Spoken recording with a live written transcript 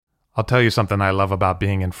I'll tell you something I love about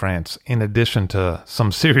being in France, in addition to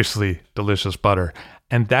some seriously delicious butter,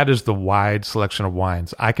 and that is the wide selection of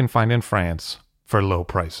wines I can find in France for low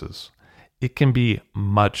prices. It can be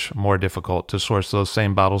much more difficult to source those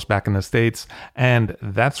same bottles back in the States, and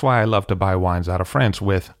that's why I love to buy wines out of France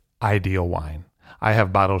with Ideal Wine. I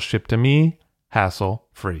have bottles shipped to me,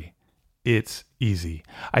 hassle-free. It's easy.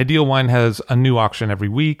 Ideal Wine has a new auction every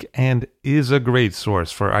week and is a great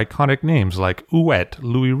source for iconic names like Ouet,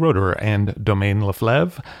 Louis Roeder, and Domaine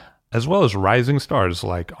Leflevre, as well as rising stars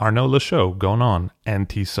like Arnaud Lachaud, Gonon, and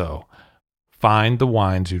Tissot. Find the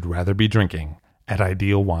wines you'd rather be drinking at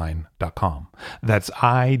idealwine.com. That's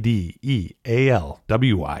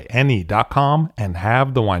IDEALWINE.com and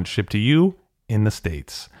have the wine shipped to you in the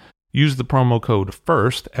States. Use the promo code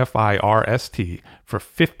FIRST, F-I-R-S-T, for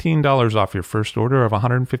 $15 off your first order of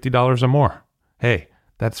 $150 or more. Hey,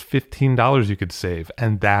 that's $15 you could save,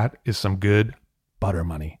 and that is some good butter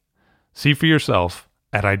money. See for yourself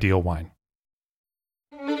at Ideal Wine.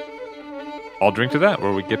 I'll drink to that,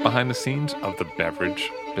 where we get behind the scenes of the beverage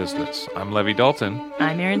business. I'm Levi Dalton.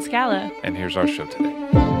 I'm Erin Scala. And here's our show today.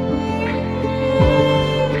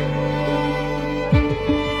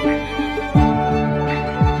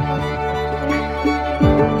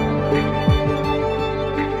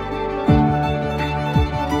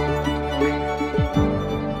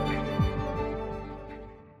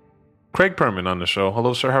 Craig Perman on the show.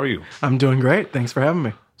 Hello, sir. How are you? I'm doing great. Thanks for having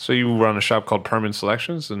me. So you run a shop called Perman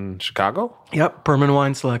Selections in Chicago? Yep, Perman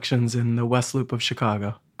Wine Selections in the West Loop of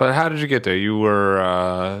Chicago. But how did you get there? You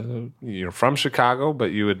were you're from Chicago,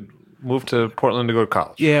 but you had moved to Portland to go to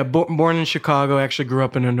college. Yeah, born in Chicago. Actually grew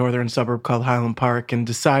up in a northern suburb called Highland Park, and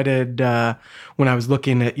decided when I was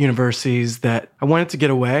looking at universities that I wanted to get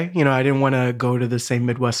away. You know, I didn't want to go to the same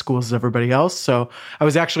Midwest schools as everybody else. So I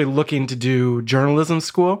was actually looking to do journalism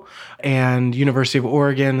school, and University of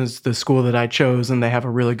Oregon is the school that I chose, and they have a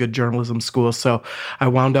really good journalism school. So I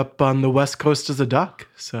wound up on the West Coast as a duck.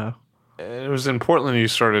 So it was in Portland you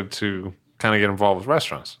started to kind of get involved with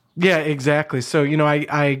restaurants. Yeah, exactly. So, you know,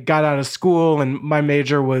 I got out of school, and my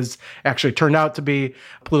major was actually turned out to be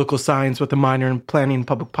political science with a minor in planning,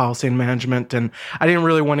 public policy, and management. And I didn't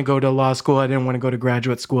really want to go to law school. I didn't want to go to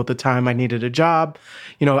graduate school at the time. I needed a job.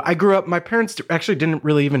 You know, I grew up, my parents actually didn't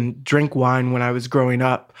really even drink wine when I was growing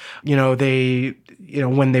up. You know,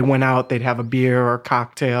 when they went out, they'd have a beer or a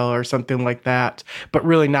cocktail or something like that, but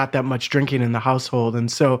really not that much drinking in the household.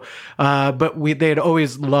 And so, they had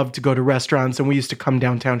always loved to go to restaurants, and we used to come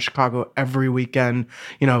downtown Chicago every weekend,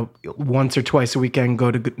 you know, once or twice a weekend, go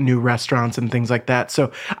to new restaurants and things like that.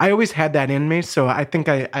 So I always had that in me. So I think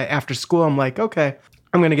I after school, I'm like, okay,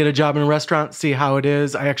 I'm going to get a job in a restaurant, see how it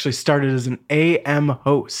is. I actually started as an AM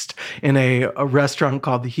host in a restaurant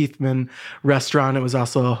called the Heathman Restaurant. It was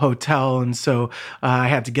also a hotel. And so I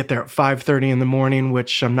had to get there at 5:30 in the morning,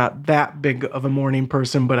 which I'm not that big of a morning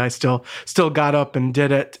person, but I still got up and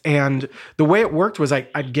did it. And the way it worked was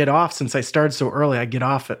I'd get off, since I started so early, I'd get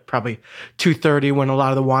off at probably 2:30 when a lot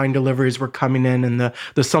of the wine deliveries were coming in. And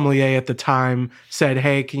the sommelier at the time said,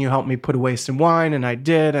 hey, can you help me put away some wine? And I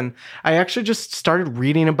did. And I actually just started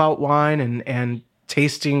reading about wine and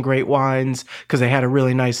tasting great wines because they had a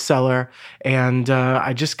really nice cellar. And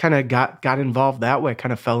I just kind of got involved that way,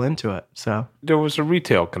 kind of fell into it. So there was a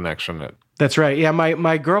retail connection. That's right. Yeah,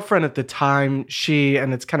 my girlfriend at the time,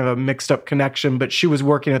 and it's kind of a mixed up connection, but she was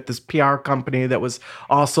working at this PR company that was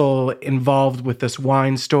also involved with this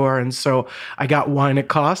wine store. And so I got wine at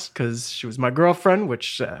cost because she was my girlfriend,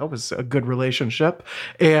 which was a good relationship.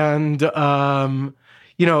 And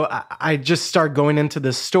you know, I just started going into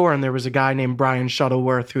this store, and there was a guy named Brian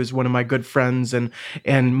Shuttleworth, who's one of my good friends and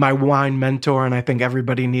my wine mentor. And I think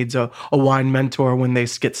everybody needs a wine mentor when they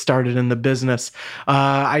get started in the business.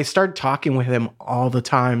 I started talking with him all the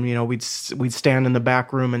time. You know, we'd stand in the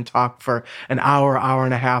back room and talk for an hour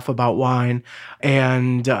and a half about wine.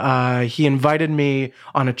 And he invited me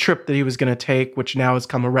on a trip that he was going to take, which now has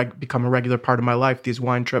become a regular part of my life, these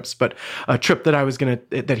wine trips. But a trip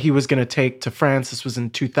that he was going to take to France. This was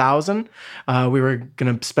in 2000. We were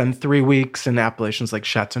going to spend 3 weeks in appellations like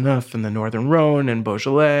Chateauneuf and the Northern Rhone and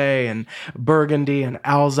Beaujolais and Burgundy and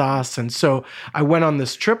Alsace. And so I went on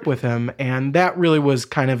this trip with him, and that really was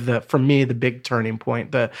kind of for me, the big turning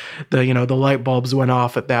point. The light bulbs went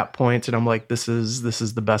off at that point, and I'm like, this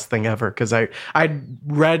is the best thing ever, because I'd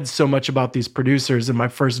read so much about these producers in my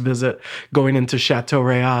first visit, going into Chateau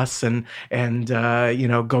Rayas and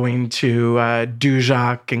going to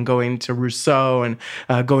Dujac and going to Rousseau and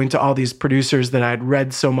going to all these producers that I'd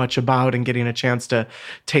read so much about and getting a chance to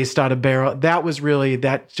taste out a barrel.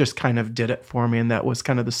 That just kind of did it for me. And that was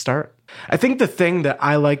kind of the start. I think the thing that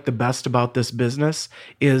I like the best about this business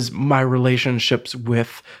is my relationships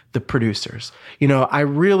with the producers.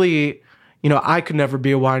 I could never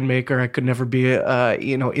be a winemaker. I could never be,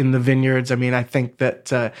 in the vineyards. I mean, I think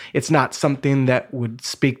that it's not something that would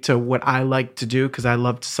speak to what I like to do because I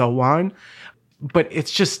love to sell wine. But it's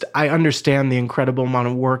just, I understand the incredible amount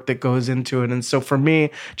of work that goes into it. And so for me,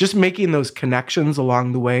 just making those connections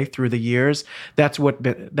along the way through the years, that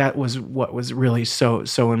was what was really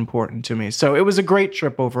so important to me. So it was a great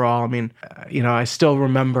trip overall. I mean, I still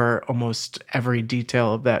remember almost every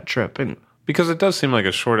detail of that trip. And because it does seem like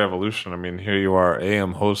a short evolution. I mean, here you are,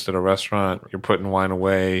 AM host at a restaurant, you're putting wine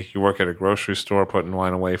away, you work at a grocery store putting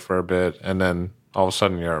wine away for a bit, and then all of a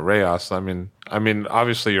sudden you're at Rayos. I mean,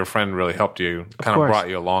 obviously your friend really helped you, kind of brought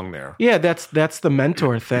you along there. Yeah, that's the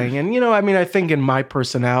mentor thing. And, I think in my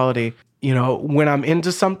personality, when I'm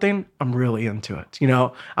into something, I'm really into it.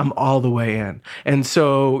 I'm all the way in. And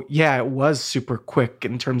so, yeah, it was super quick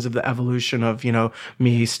in terms of the evolution of,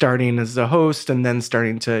 me starting as a host and then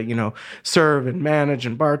starting to, serve and manage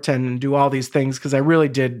and bartend and do all these things because I really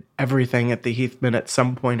did everything at the Heathman at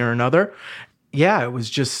some point or another. Yeah, it was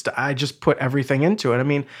just, I just put everything into it. I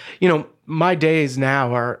mean, my days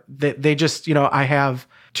now are, they just, I have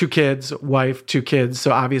 2 kids, wife, 2 kids.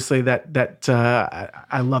 So obviously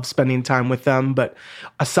I love spending time with them. But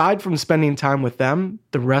aside from spending time with them,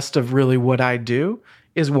 the rest of really what I do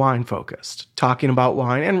is wine focused, talking about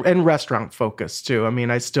wine and restaurant focused too. I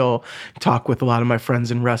mean, I still talk with a lot of my friends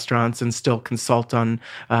in restaurants and still consult on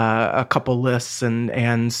a couple lists.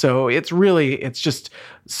 And so it's just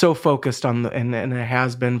so focused on and it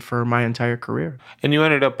has been for my entire career. And you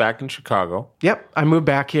ended up back in Chicago. Yep. I moved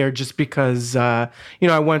back here just because, I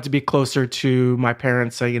wanted to be closer to my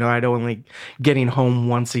parents. I'd only getting home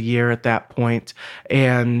once a year at that point.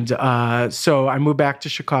 And so I moved back to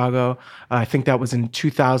Chicago. I think that was in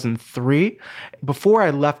 2003. Before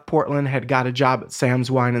I left Portland, had got a job at Sam's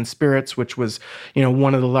Wine and Spirits, which was,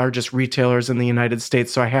 one of the largest retailers in the United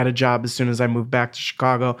States. So I had a job as soon as I moved back to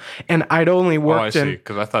Chicago. And I'd only worked in...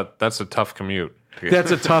 because I thought that's a tough commute.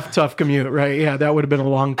 That's a tough commute, right? Yeah, that would have been a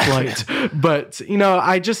long flight. But,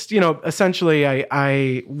 I just, essentially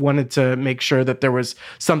I wanted to make sure that there was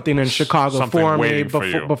something in Chicago for me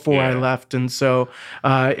before I left. And so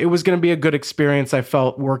it was going to be a good experience. I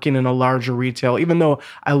felt working in a larger retail, even though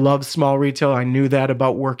I love small retail. I knew that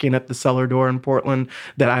about working at the Cellar Door in Portland,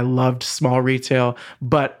 that I loved small retail.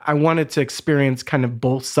 But I wanted to experience kind of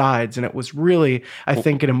both sides. And it was really, I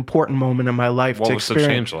think, an important moment in my life to experience. What was the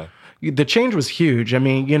change like? The change was huge. I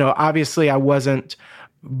mean, obviously I wasn't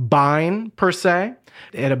buying per se.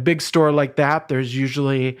 At a big store like that, there's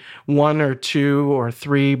usually 1 or 2 or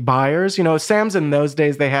 3 buyers. Sam's in those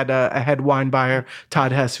days, they had a head wine buyer,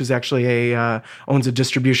 Todd Hess, who's actually owns a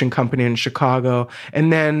distribution company in Chicago.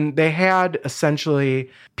 And then they had essentially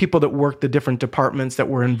people that worked the different departments that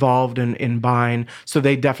were involved in buying. So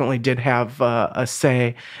they definitely did have a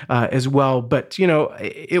say as well. But,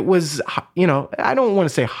 it was, I don't want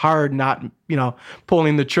to say hard not,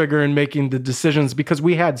 pulling the trigger and making the decisions because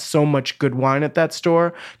we had so much good wine at that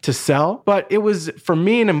store to sell. But it was, for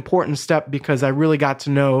me, an important step because I really got to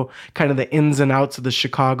know kind of the ins and outs of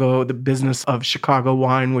the business of Chicago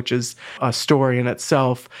wine, which is a story in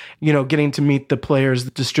itself. Getting to meet the players,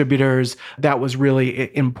 the distributors, that was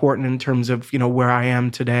really important in terms of, where I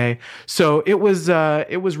am today. So it was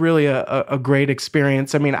really a great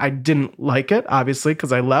experience. I mean, I didn't like it, obviously,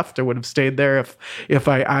 because I left. I would have stayed there if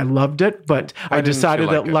I loved it. But I decided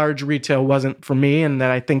that large retail wasn't for me and that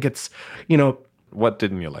I think it's, What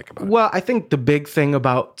didn't you like about it? Well, I think the big thing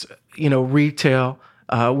about, retail,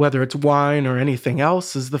 whether it's wine or anything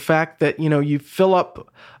else, is the fact that, you fill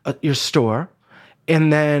up your store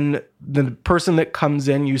and then the person that comes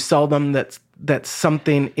in, you sell them that's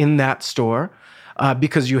something in that store.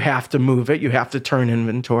 Because you have to move it, you have to turn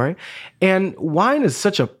inventory. And wine is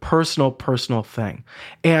such a personal thing.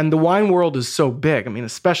 And the wine world is so big. I mean,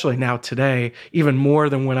 especially now today, even more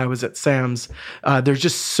than when I was at Sam's, there's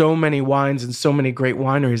just so many wines and so many great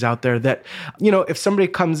wineries out there that, if somebody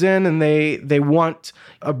comes in and they want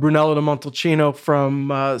a Brunello de Montalcino from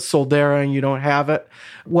Soldera and you don't have it,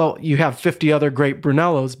 well, you have 50 other great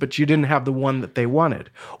Brunellos, but you didn't have the one that they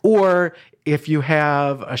wanted. Or if you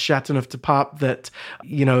have a Châteauneuf-du-Pape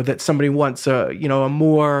that somebody wants a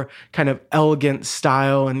more kind of elegant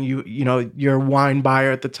style, and your wine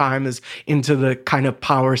buyer at the time is into the kind of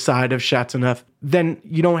power side of Châteauneuf, then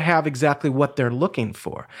you don't have exactly what they're looking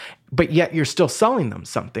for. But yet you're still selling them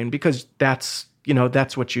something because that's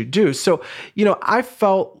that's what you do. So, I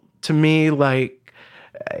felt to me like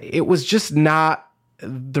it was just not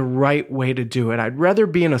the right way to do it. I'd rather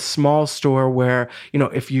be in a small store where,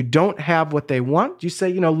 if you don't have what they want, you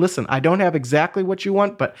say, listen, I don't have exactly what you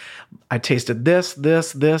want, but I tasted this,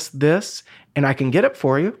 and I can get it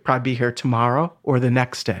for you, probably be here tomorrow or the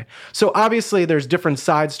next day. So obviously there's different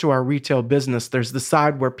sides to our retail business. There's the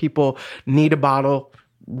side where people need a bottle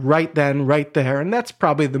right then, right there, and that's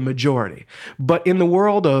probably the majority. But in the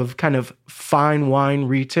world of kind of fine wine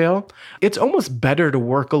retail, it's almost better to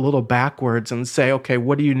work a little backwards and say, okay,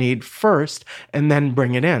 what do you need first, and then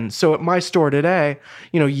bring it in. So at my store today,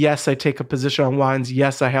 yes, I take a position on wines.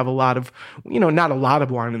 Yes, I have a lot of, not a lot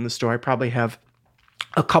of wine in the store. I probably have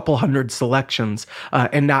a couple hundred selections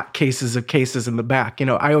and not cases of cases in the back.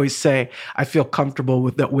 I always say I feel comfortable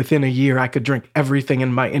with that within a year I could drink everything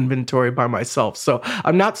in my inventory by myself. So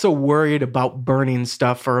I'm not so worried about burning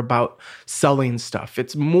stuff or about selling stuff.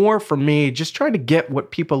 It's more for me just trying to get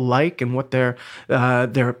what people like and what they're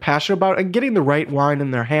passionate about and getting the right wine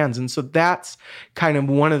in their hands. And so that's kind of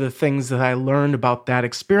one of the things that I learned about that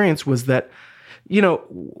experience was that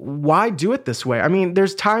why do it this way? I mean,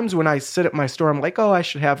 there's times when I sit at my store, I'm like, oh, I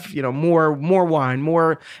should have, more wine,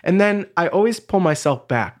 more. And then I always pull myself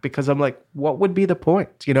back because I'm like, what would be the point?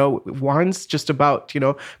 Wine's just about,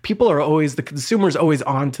 the consumer's always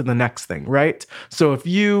on to the next thing, right? So if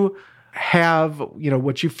you have,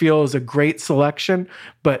 what you feel is a great selection,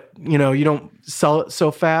 but, you don't sell it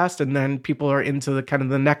so fast and then people are into the kind of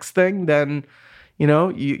the next thing, then,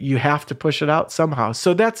 you have to push it out somehow.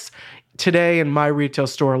 So that's today in my retail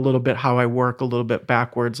store, a little bit how I work, a little bit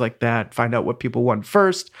backwards like that, find out what people want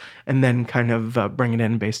first, and then kind of bring it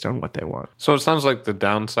in based on what they want. So it sounds like the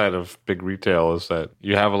downside of big retail is that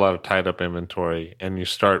you have a lot of tied up inventory and you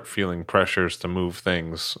start feeling pressures to move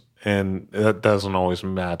things, and that doesn't always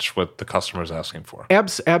match what the customer is asking for.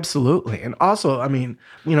 Absolutely. And also, I mean,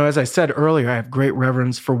 as I said earlier, I have great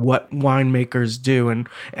reverence for what winemakers do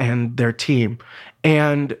and their team.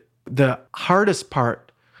 And the hardest part,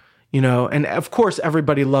 and of course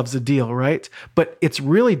everybody loves a deal, right? But it's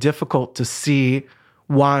really difficult to see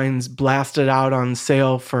wines blasted out on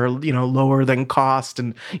sale for, lower than cost.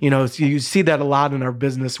 And, so you see that a lot in our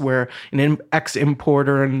business where an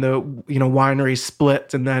ex-importer and the, winery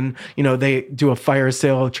split and then, they do a fire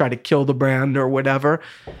sale to try to kill the brand or whatever.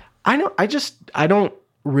 I don't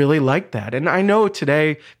really like that. And I know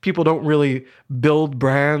today people don't really build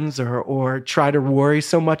brands or try to worry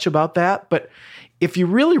so much about that. But if you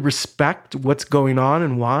really respect what's going on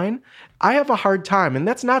in wine, I have a hard time. And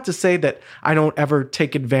that's not to say that I don't ever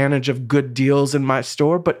take advantage of good deals in my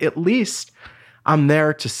store, but at least I'm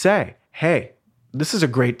there to say, hey, this is a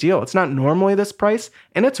great deal. It's not normally this price,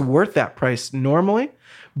 and it's worth that price normally,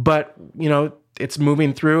 but, it's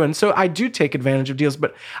moving through. And so I do take advantage of deals,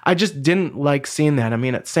 but I just didn't like seeing that. I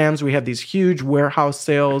mean, at Sam's, we had these huge warehouse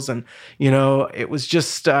sales and, it was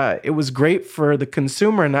just, it was great for the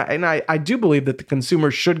consumer. And I do believe that the consumer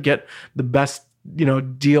should get the best,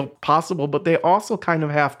 deal possible, but they also kind of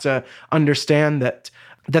have to understand that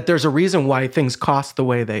there's a reason why things cost the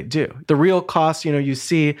way they do. The real cost, you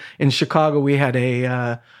see in Chicago, we had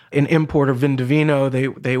an importer, Vindivino.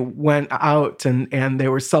 They went out and they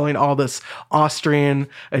were selling all this Austrian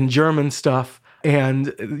and German stuff.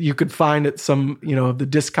 And you could find at some, of the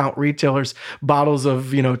discount retailers, bottles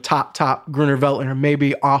of, top Gruner Veltliner,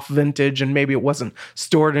 maybe off vintage, and maybe it wasn't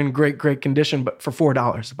stored in great condition, but for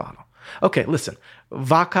 $4 a bottle. Okay, listen,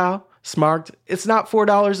 Wachau, Smaragd, it's not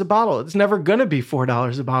 $4 a bottle. It's never going to be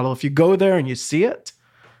 $4 a bottle. If you go there and you see it,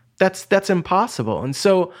 that's impossible. And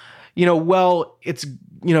so, it's,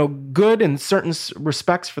 good in certain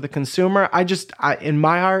respects for the consumer. In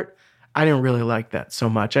my heart, I didn't really like that so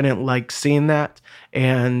much. I didn't like seeing that.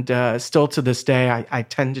 And still to this day, I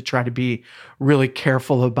tend to try to be really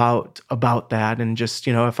careful about that. And just,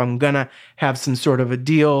 if I'm going to have some sort of a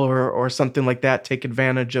deal or something like that, take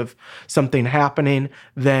advantage of something happening,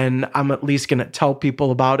 then I'm at least going to tell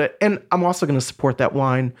people about it. And I'm also going to support that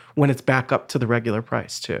wine when it's back up to the regular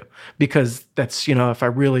price too. Because that's, if I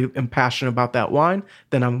really am passionate about that wine,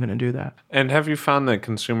 then I'm going to do that. And have you found that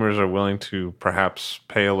consumers are willing to perhaps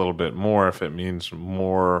pay a little bit more if it means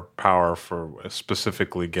more power for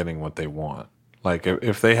specifically getting what they want? Like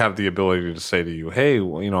if they have the ability to say to you, hey, I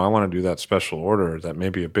want to do that special order that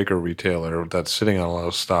maybe a bigger retailer that's sitting on a lot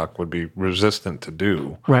of stock would be resistant to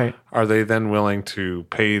do. Right. Are they then willing to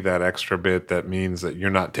pay that extra bit that means that you're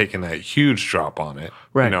not taking that huge drop on it?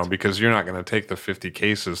 Right. Because you're not going to take the 50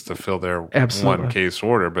 cases to fill their Absolutely. one case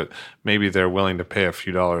order, but maybe they're willing to pay a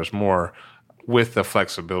few dollars more with the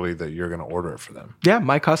flexibility that you're going to order it for them. Yeah,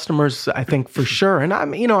 my customers, I think for sure. And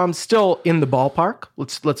I'm still in the ballpark.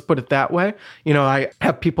 Let's put it that way. I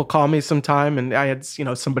have people call me sometime, and I had,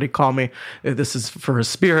 somebody call me. This is for a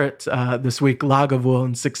spirit this week,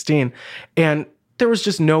 Lagavulin 16. And there was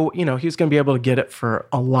just no, he was going to be able to get it for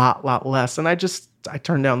a lot less. And I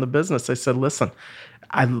turned down the business. I said, listen,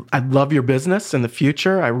 I love your business in the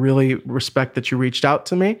future. I really respect that you reached out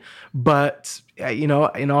to me, but in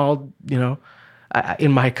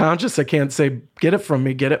my conscience, I can't say, get it from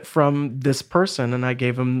me, get it from this person. And I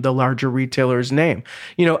gave him the larger retailer's name.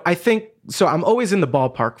 I think, so I'm always in the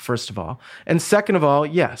ballpark, first of all. And second of all,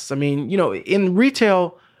 yes. I mean, in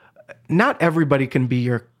retail, not everybody can be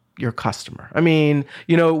your customer. I mean,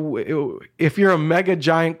 if you're a mega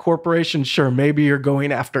giant corporation, sure, maybe you're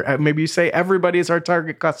going after, maybe you say everybody is our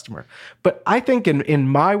target customer. But I think in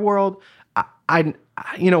my world, when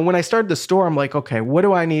I started the store, I'm like, okay, what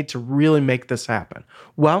do I need to really make this happen?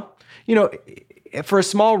 Well, for a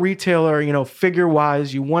small retailer, figure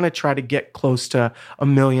wise, you want to try to get close to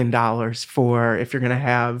 $1 million for, if you're going to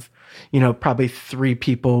have, probably 3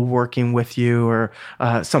 people working with you or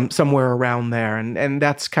somewhere around there. And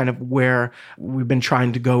that's kind of where we've been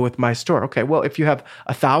trying to go with my store. Okay, well, if you have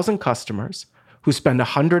 1,000 customers who spend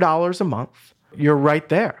 $100 a month, you're right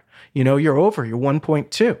there. You're over, you're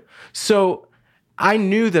 1.2. So I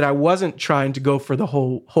knew that I wasn't trying to go for the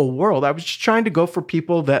whole world. I was just trying to go for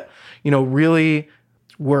people that, really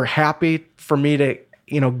were happy for me to,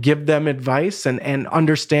 give them advice and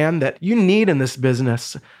understand that you need in this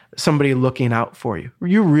business somebody looking out for you.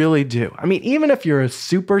 You really do. I mean, even if you're a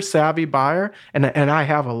super savvy buyer, and I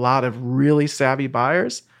have a lot of really savvy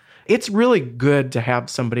buyers, it's really good to have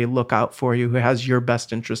somebody look out for you who has your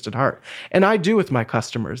best interest at heart. And I do with my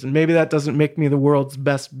customers. And maybe that doesn't make me the world's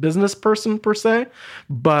best business person per se,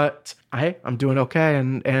 but I'm doing okay.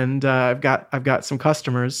 And I've got some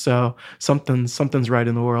customers. So something's right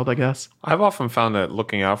in the world, I guess. I've often found that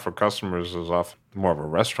looking out for customers is often more of a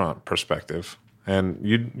restaurant perspective. And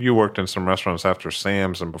you worked in some restaurants after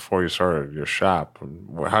Sam's and before you started your shop.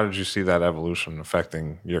 How did you see that evolution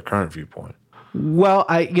affecting your current viewpoint? Well,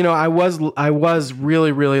 I was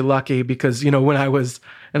really, really lucky because, when I was,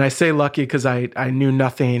 and I say lucky because I knew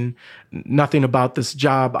nothing about this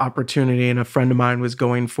job opportunity, and a friend of mine was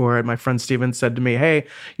going for it. My friend Steven said to me, hey,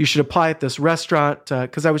 you should apply at this restaurant,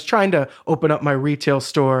 because I was trying to open up my retail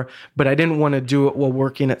store, but I didn't want to do it while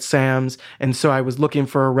working at Sam's. And so I was looking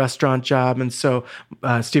for a restaurant job. And so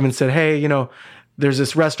Steven said, hey, there's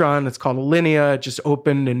this restaurant that's called Alinea. It just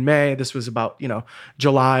opened in May. This was about,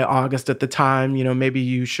 July, August at the time. Maybe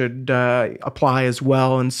you should apply as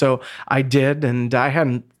well. And so I did, and I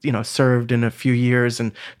hadn't, served in a few years.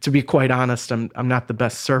 And to be quite honest, I'm not the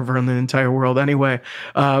best server in the entire world anyway.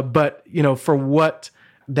 But, for what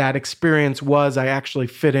that experience was, I actually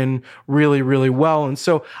fit in really, really well. And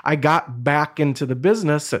so I got back into the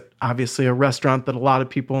business at obviously a restaurant that a lot of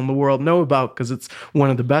people in the world know about because it's one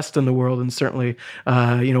of the best in the world, and certainly,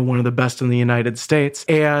 one of the best in the United States.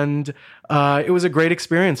 And it was a great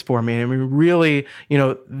experience for me. I mean, really,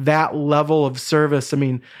 that level of service. I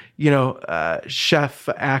mean, Chef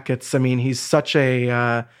Achatz, I mean, he's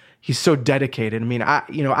so dedicated. I mean,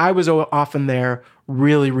 I was often there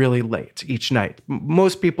really, really late each night.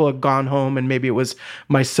 Most people had gone home, and maybe it was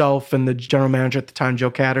myself and the general manager at the time, Joe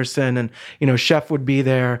Catterson, and, Chef would be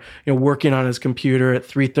there, working on his computer at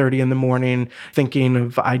 3:30 in the morning, thinking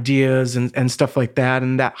of ideas and stuff like that.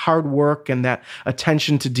 And that hard work and that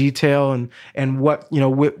attention to detail and what,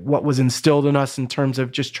 what was instilled in us in terms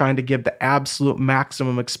of just trying to give the absolute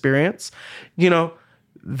maximum experience,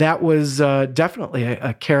 that was definitely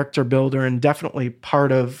a character builder and definitely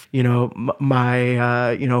part of,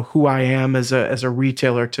 my, who I am as a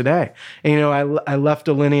retailer today. And, I left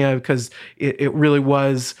Alinea because it really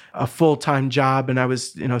was a full-time job, and I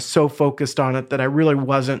was, so focused on it that I really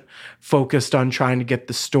wasn't focused on trying to get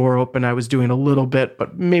the store open. I was doing a little bit,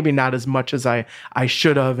 but maybe not as much as I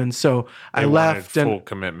should have. And so I left. Full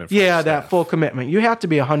commitment. That full commitment. You have to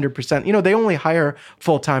be 100%. They only hire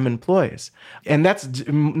full-time employees, and that's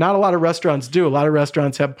not a lot of restaurants do. A lot of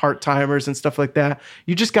restaurants have part-timers and stuff like that.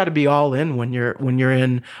 You just got to be all in when you're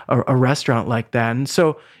in a restaurant like that. And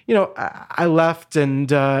so, I left,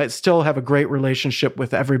 and still have a great relationship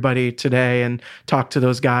with everybody today, and talk to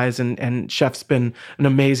those guys. And Chef's been an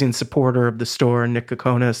amazing supporter of the store, and Nick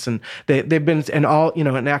Kokonis, and they've been, and all,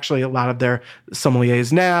 and actually a lot of their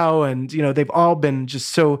sommeliers now, and they've all been just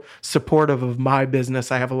so supportive of my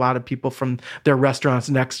business. I have a lot of people from their restaurants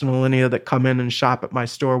next to Alinea that come in and shop at my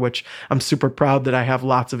store, which I'm super proud that I have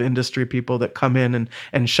lots of industry people that come in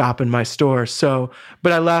and shop in my store. So,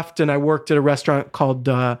 but I left and I worked at a restaurant called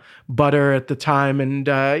Butter at the time, and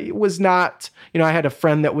it was not, I had a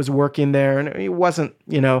friend that was working there, and it wasn't,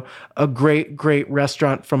 a great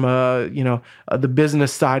restaurant from the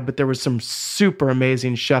business side, but there was some super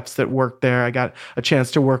amazing chefs that worked there. I got a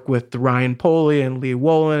chance to work with Ryan Poley and Lee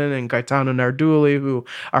Wolin and Gaetano Narduli, who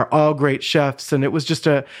are all great chefs. And it was just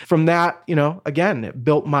from that, again, it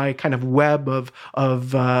built my kind of web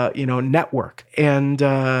of network. And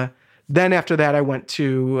then after that, I went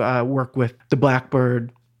to work with the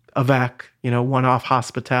Blackbird, Avec, One-Off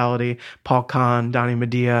Hospitality, Paul Kahn, Donnie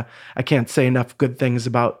Medea. I can't say enough good things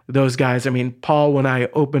about those guys. I mean, Paul, when I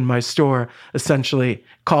opened my store, essentially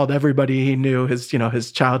called everybody he knew,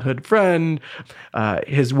 his childhood friend,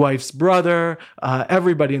 his wife's brother,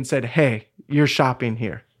 everybody, and said, "Hey, you're shopping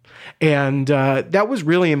here." And that was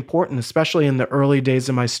really important, especially in the early days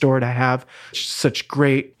of my store, to have such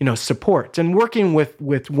great, support. And working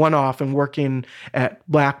with One-Off and working at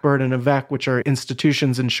Blackbird and Avec, which are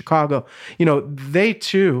institutions in Chicago, they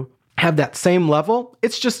too have that same level.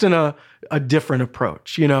 It's just in a different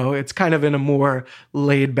approach. It's kind of in a more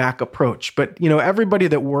laid back approach. But, everybody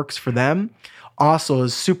that works for them also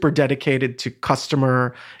is super dedicated to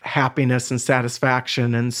customer happiness and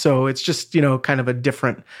satisfaction. And so it's just, kind of a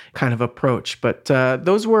different kind of approach. But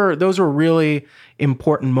those were really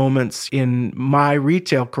important moments in my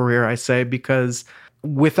retail career, I say, because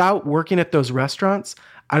without working at those restaurants,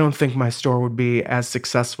 I don't think my store would be as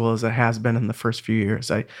successful as it has been in the first few years.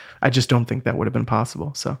 I just don't think that would have been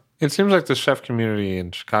possible. So it seems like the chef community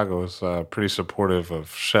in Chicago is pretty supportive of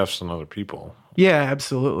chefs and other people. Yeah,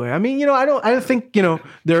 absolutely. I mean, I don't think,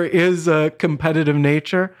 there is a competitive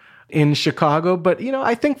nature in Chicago, but,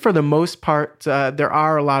 I think for the most part, there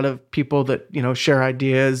are a lot of people that, share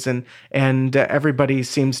ideas and everybody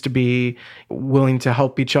seems to be willing to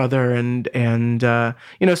help each other. And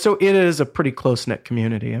so it is a pretty close-knit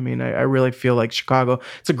community. I mean, I really feel like Chicago,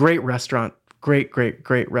 it's a great restaurant.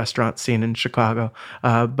 Great restaurant scene in Chicago.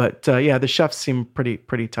 But the chefs seem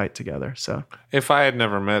pretty tight together. So if I had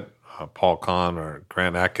never met Paul Kahn or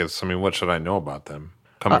Grant Achatz, I mean, what should I know about them?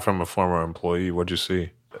 Coming from a former employee, what'd you see?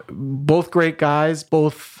 Both great guys,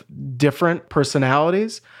 both different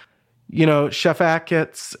personalities. Chef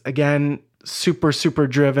Achatz, again, super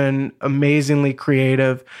driven, amazingly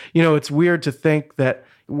creative. It's weird to think that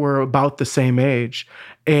we're about the same age.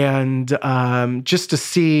 And just to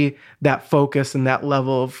see that focus and that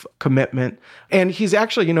level of commitment. And he's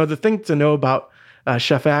actually, the thing to know about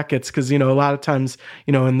Chef Achatz, because, a lot of times,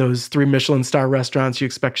 in those 3 Michelin star restaurants, you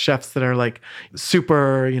expect chefs that are like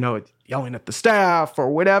super, yelling at the staff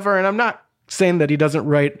or whatever. And I'm not saying that he doesn't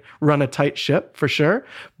run a tight ship for sure,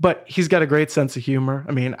 but he's got a great sense of humor.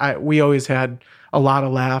 I mean, we always had a lot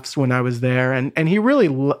of laughs when I was there. And he really,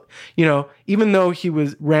 even though he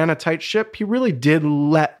ran a tight ship, he really did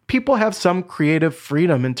let people have some creative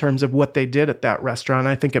freedom in terms of what they did at that restaurant.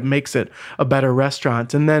 I think it makes it a better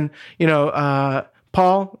restaurant. And then,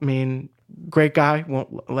 Paul, I mean, great guy,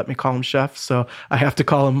 won't let me call him chef, so I have to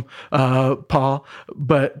call him Paul.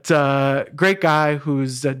 But great guy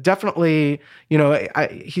who's definitely,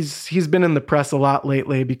 he's been in the press a lot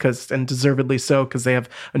lately and deservedly so, because they have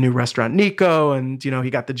a new restaurant, Nico, and he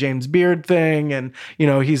got the James Beard thing, and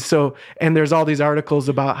and there's all these articles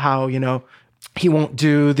about how he won't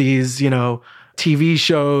do these TV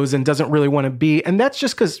shows and doesn't really want to be, and that's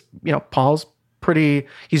just because Paul's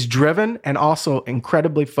he's driven and also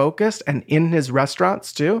incredibly focused, and in his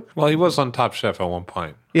restaurants too. Well, he was on Top Chef at one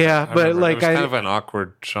point. Yeah, but it was kind of an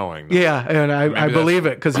awkward showing. Though. Yeah, and I believe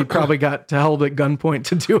it, because he probably got held at gunpoint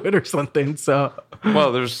to do it or something. So,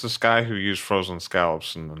 well, there's this guy who used frozen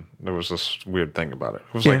scallops, and there was this weird thing about it.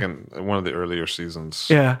 It was like in one of the earlier seasons.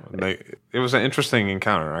 Yeah, it was an interesting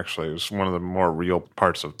encounter. Actually, it was one of the more real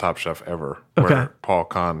parts of Top Chef ever, where Paul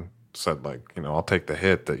Kahn said, like, I'll take the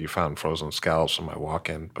hit that you found frozen scallops in my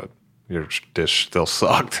walk-in, but your dish still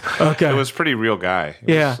sucked. Okay. It was a pretty real guy.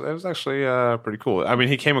 It was actually pretty cool. I mean,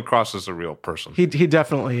 he came across as a real person. He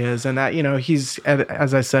definitely is. And that, he's,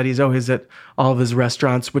 as I said, he's always at all of his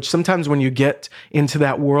restaurants, which sometimes when you get into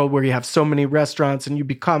that world where you have so many restaurants and you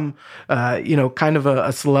become, kind of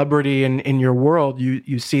a celebrity in your world,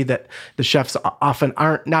 you see that the chefs often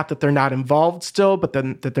aren't, not that they're not involved still, but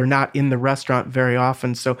then that they're not in the restaurant very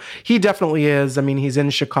often. So he definitely is. I mean, he's in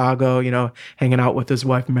Chicago, hanging out with his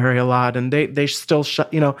wife, Mary, a lot. And they still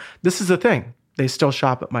shop, this is the thing. They still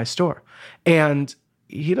shop at my store. And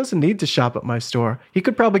he doesn't need to shop at my store. He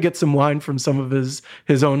could probably get some wine from some of his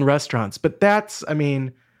own restaurants. But that's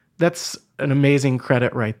an amazing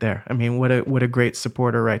credit right there. I mean, what a great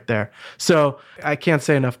supporter right there. So I can't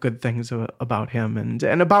say enough good things about him and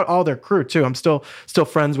about all their crew too. I'm still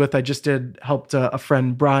friends with. I just helped a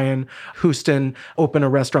friend, Brian Houston, open a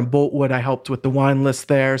restaurant, Boltwood. I helped with the wine list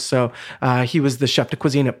there. So he was the chef de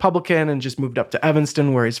cuisine at Publican and just moved up to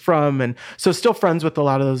Evanston, where he's from, and so still friends with a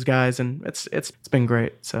lot of those guys. And it's been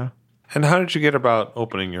great. So. And how did you get about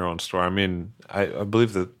opening your own store? I mean, I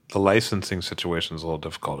believe that the licensing situation is a little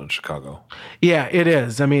difficult in Chicago. Yeah, it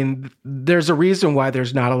is. I mean, there's a reason why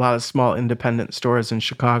there's not a lot of small independent stores in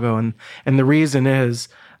Chicago. And the reason is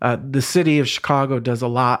the city of Chicago does a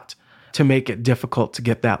lot to make it difficult to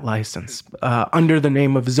get that license under the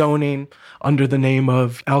name of zoning, under the name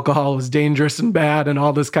of alcohol is dangerous and bad and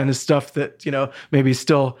all this kind of stuff that, maybe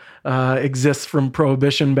still exists from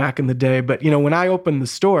Prohibition back in the day. But, when I opened the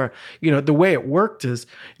store, the way it worked is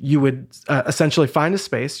you would essentially find a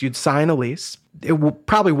space, you'd sign a lease. It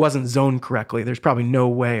probably wasn't zoned correctly. There's probably no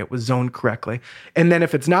way it was zoned correctly. And then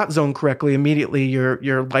if it's not zoned correctly, immediately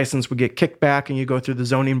your license would get kicked back and you go through the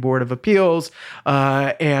zoning board of appeals,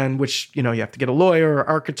 and which, you have to get a lawyer or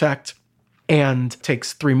architect, and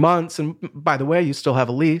takes 3 months. And by the way, you still have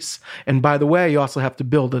a lease. And by the way, you also have to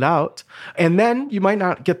build it out. And then you might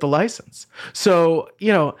not get the license. So,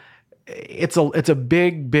 it's a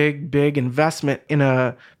big investment in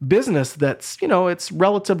a business that's, it's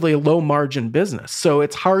relatively a low margin business. So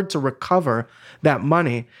it's hard to recover that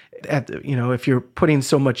money if you're putting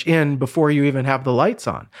so much in before you even have the lights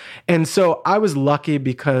on. And so I was lucky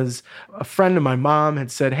because a friend of my mom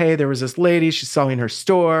had said, hey, there was this lady, she's selling her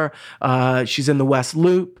store. She's in the West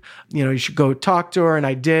Loop. You should go talk to her. And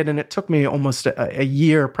I did. And it took me almost a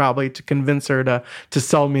year probably to convince her to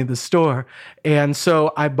sell me the store. And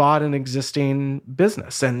so I bought an existing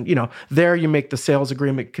business. And, there you make the sales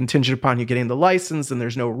agreement contingent upon you getting the license and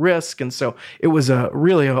there's no risk. And so it was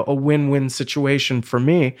really a win-win situation for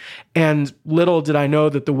me. And little did I know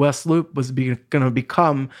that the West Loop was going to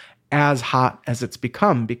become as hot as it's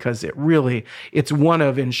become, because it's one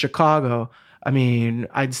of, in Chicago, I mean,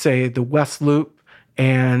 I'd say the West Loop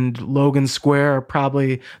and Logan Square are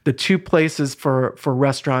probably the two places for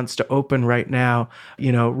restaurants to open right now,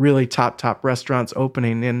 really top restaurants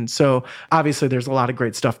opening. And so obviously there's a lot of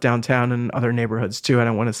great stuff downtown and other neighborhoods too. I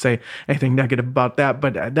don't want to say anything negative about that,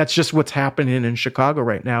 but that's just what's happening in Chicago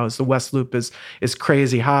right now is the West Loop is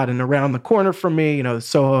crazy hot. And around the corner from me, the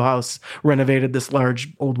Soho House renovated this large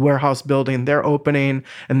old warehouse building. They're opening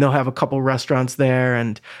and they'll have a couple restaurants there.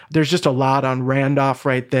 And there's just a lot on Randolph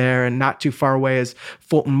right there, and not too far away is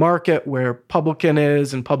Fulton Market, where Publican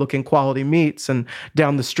is and Publican Quality Meats, and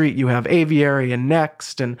down the street you have Aviary and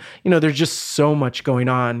Next, and there's just so much going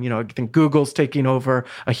on. I think Google's taking over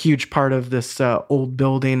a huge part of this old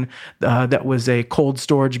building that was a cold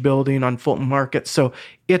storage building on Fulton Market. So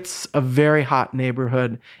it's a very hot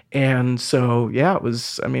neighborhood. And so, yeah,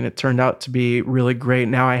 it turned out to be really great.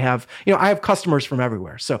 Now I have customers from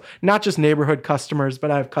everywhere. So not just neighborhood customers,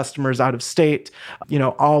 but I have customers out of state,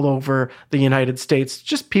 all over the United States,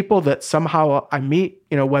 just people that somehow I meet,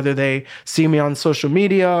 whether they see me on social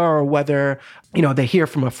media or whether, they hear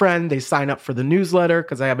from a friend, they sign up for the newsletter,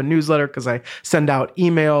 because I have a newsletter, because I send out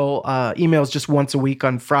emails just once a week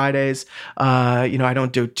on Fridays. I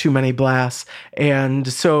don't do too many blasts. And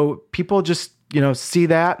so people just, see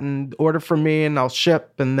that and order from me, and I'll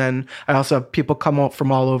ship. And then I also have people come out from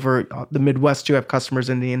all over the Midwest too. I have customers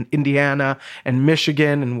in Indiana and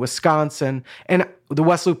Michigan and Wisconsin, and the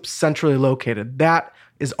West Loop's centrally located. That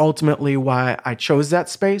is ultimately why I chose that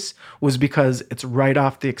space, was because it's right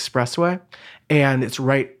off the expressway and it's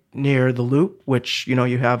right near the Loop, which,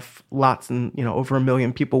 you have lots and, over 1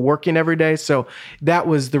 million people working every day. So that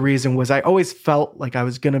was the reason. Was I always felt like I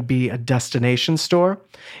was going to be a destination store,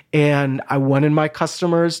 and I wanted my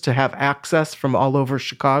customers to have access from all over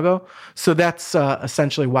Chicago. So that's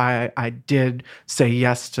essentially why I did say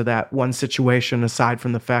yes to that one situation, aside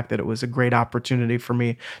from the fact that it was a great opportunity for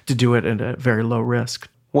me to do it at a very low risk.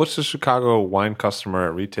 What's the Chicago wine customer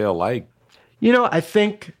at retail like? I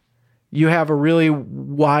think you have a really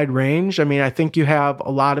wide range. I think you have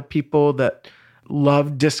a lot of people that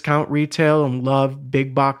love discount retail and love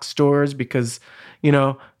big box stores because,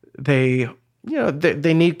 they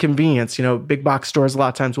need convenience. Big box stores a lot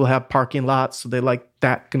of times will have parking lots, so they like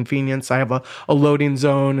that convenience. I have a loading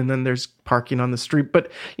zone, and then there's parking on the street.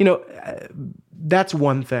 But, that's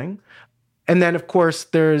one thing. And then, of course,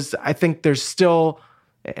 I think there's still,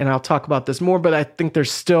 and I'll talk about this more, but I think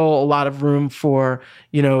there's still a lot of room for,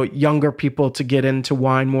 younger people to get into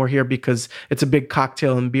wine more here, because it's a big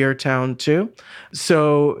cocktail and beer town too.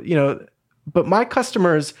 So, but my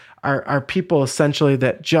customers are people essentially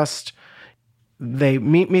that just, they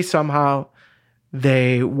meet me somehow,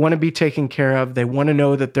 They want to be taken care of. They want to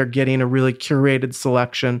know that they're getting a really curated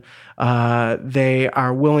selection. They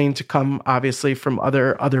are willing to come, obviously, from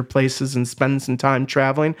other places and spend some time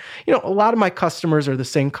traveling. You know, a lot of my customers are the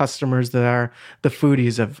same customers that are the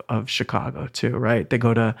foodies of Chicago too, right? They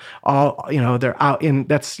go to all, you know, they're out in,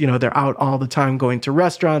 that's, you know, they're out all the time going to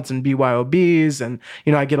restaurants and BYOBs. And,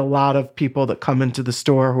 you know, I get a lot of people that come into the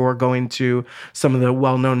store who are going to some of the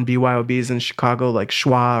well-known BYOBs in Chicago, like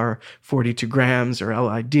Schwa or 42 Grams or El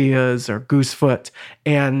Ideas or Goosefoot.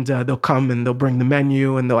 And they'll come and they'll bring the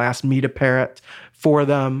menu and they'll ask me to pair it for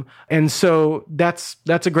them. And so that's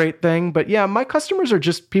a great thing. But yeah, my customers are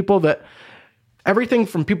just people that, everything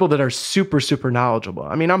from people that are super, super knowledgeable.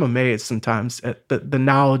 I mean, I'm amazed sometimes at the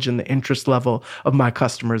knowledge and the interest level of my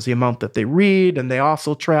customers, the amount that they read, and they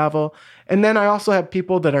also travel. And then I also have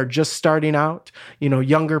people that are just starting out, you know,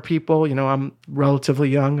 younger people. You know, I'm relatively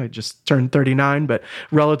young. I just turned 39, but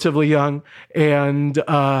relatively young. And,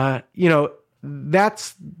 you know,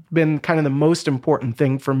 that's been kind of the most important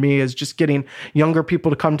thing for me, is just getting younger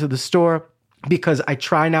people to come to the store, because I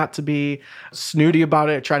try not to be snooty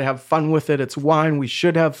about it. I try to have fun with it. It's wine. We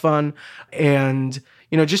should have fun. And,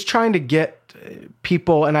 you know, just trying to get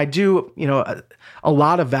people, and I do, you know, a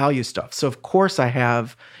lot of value stuff. So of course I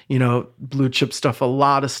have, you know, blue chip stuff, a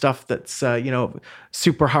lot of stuff that's, you know,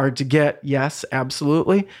 super hard to get. Yes,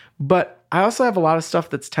 absolutely. But I also have a lot of stuff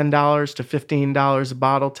that's $10 to $15 a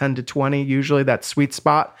bottle, 10 to 20, usually that sweet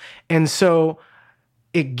spot. And so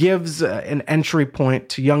it gives an entry point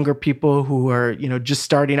to younger people who are, you know, just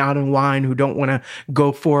starting out in wine, who don't want to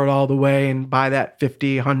go for it all the way and buy that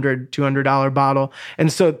 $50, $100, $200 bottle.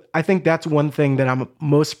 And so I think that's one thing that I'm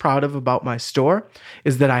most proud of about my store,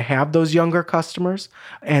 is that I have those younger customers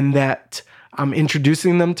and that I'm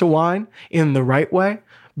introducing them to wine in the right way,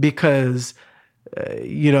 because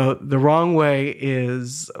you know, the wrong way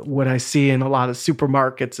is what I see in a lot of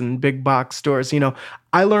supermarkets and big box stores. You know,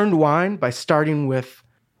 I learned wine by starting with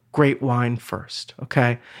great wine first.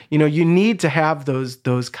 Okay. You know, you need to have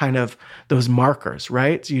those kind of those markers,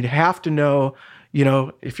 right? So you'd have to know, you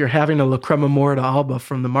know, if you're having a La Crema Mora d'Alba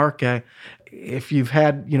from the Marche, if you've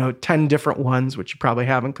had, you know, 10 different ones, which you probably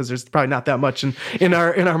haven't, because there's probably not that much in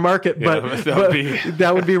our market, but,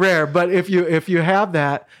 that would be rare. But if you have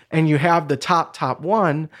that and you have the top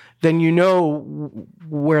one, then you know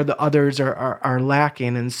where the others are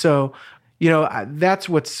lacking. And so, you know, that's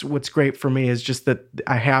what's great for me, is just that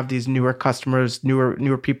I have these newer customers,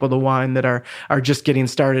 newer people to wine that are just getting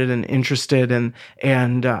started and interested,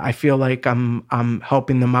 and I feel like I'm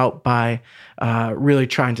helping them out by really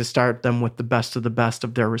trying to start them with the best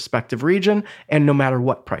of their respective region, and no matter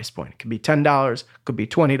what price point. It could be $10, could be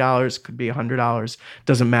 $20, could be $100,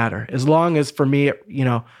 doesn't matter. As long as, for me,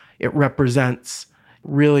 it represents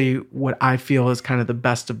really what I feel is kind of the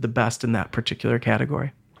best of the best in that particular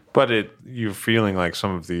category. But you're feeling like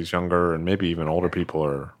some of these younger and maybe even older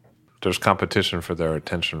people there's competition for their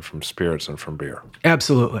attention from spirits and from beer.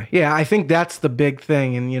 Absolutely. Yeah, I think that's the big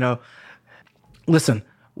thing. And, you know, listen,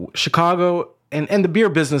 Chicago and the beer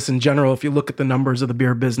business in general, if you look at the numbers of the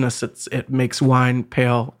beer business, it makes wine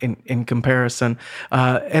pale in comparison.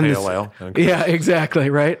 Pale ale. Yeah, exactly,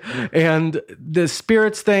 right? And the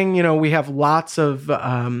spirits thing, you know, we have lots of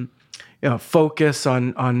focus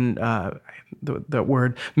on the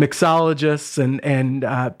word mixologists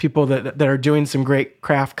and people that are doing some great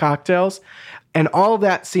craft cocktails. And all of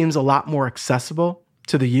that seems a lot more accessible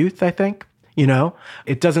to the youth, I think. You know,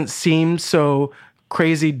 it doesn't seem so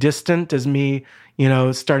crazy distant as me, you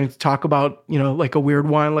know, starting to talk about, you know, like a weird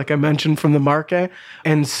wine, like I mentioned from the Marche.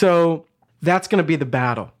 And so that's going to be the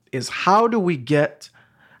battle, is how do we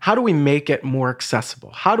make it more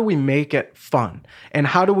accessible? How do we make it fun? And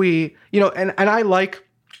how do we, you know, and I like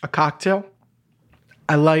a cocktail.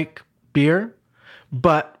 I like beer,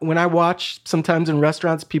 but when I watch sometimes in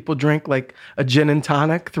restaurants, people drink like a gin and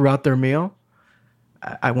tonic throughout their meal,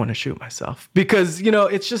 I want to shoot myself, because, you know,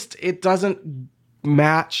 it doesn't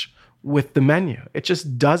match with the menu. It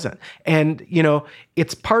just doesn't. And, you know,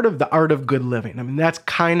 it's part of the art of good living. I mean, that's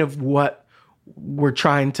kind of what we're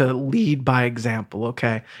trying to lead by example.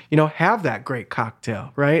 Okay. You know, have that great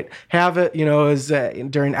cocktail, right? Have it, you know, as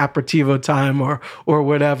during aperitivo time or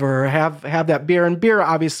whatever, have that beer. And beer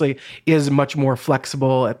obviously is much more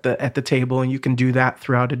flexible at the table, and you can do that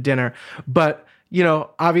throughout a dinner. But, you know,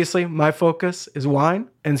 obviously my focus is wine.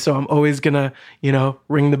 And so I'm always going to, you know,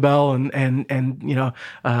 ring the bell and you know,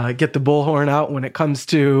 get the bullhorn out when it comes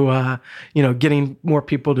to, you know, getting more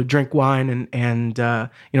people to drink wine and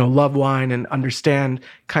you know, love wine and understand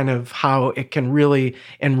kind of how it can really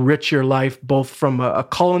enrich your life, both from a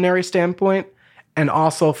culinary standpoint And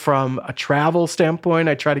also from a travel standpoint,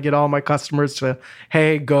 I try to get all my customers to,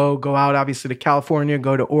 hey, go out, obviously, to California,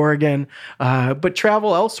 go to Oregon, but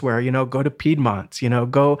travel elsewhere, go to Piedmont,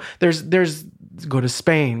 go to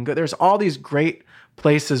Spain. There's all these great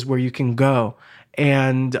places where you can go.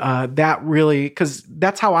 And that really, because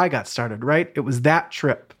that's how I got started, right? It was that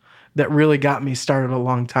trip that really got me started a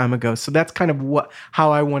long time ago. So that's kind of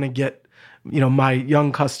how I want to get my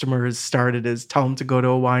young customers started, is tell them to go to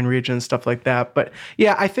a wine region and stuff like that. But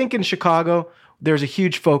yeah, I think in Chicago, there's a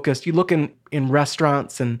huge focus. You look in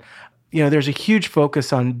restaurants and, there's a huge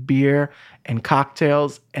focus on beer and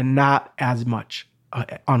cocktails and not as much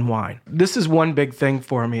on wine. This is one big thing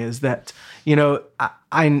for me, is that,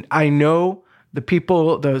 I know the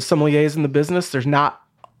people, the sommeliers in the business, there's not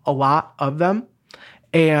a lot of them.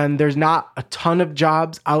 And there's not a ton of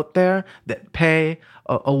jobs out there that pay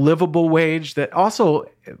a livable wage, that also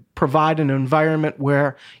provide an environment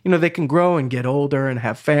where, they can grow and get older and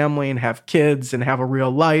have family and have kids and have a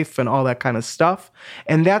real life and all that kind of stuff.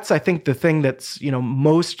 And that's, I think, the thing that's,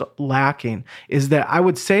 most lacking, is that I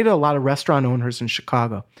would say to a lot of restaurant owners in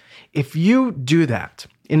Chicago, if you do that,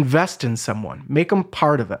 invest in someone, make them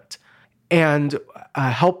part of it, and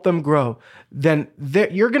help them grow, then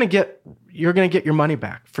you're going to get your money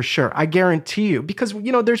back for sure. I guarantee you, because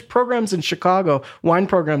there's programs in Chicago, wine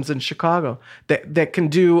programs in Chicago that can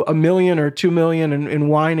do $1 million or $2 million in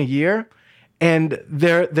wine a year, and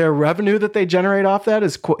their revenue that they generate off that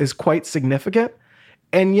is quite significant.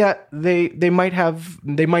 And yet they might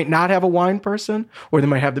not have a wine person, or they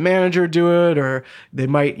might have the manager do it, or they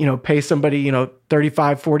might pay somebody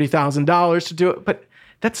 $35,000-$40,000 to do it, but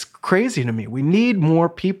that's crazy to me. We need more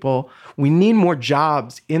people. We need more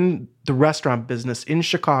jobs in the restaurant business in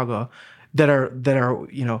Chicago that are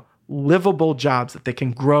livable jobs that they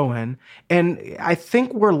can grow in. And I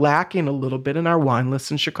think we're lacking a little bit in our wine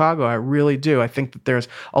lists in Chicago. I really do. I think that there's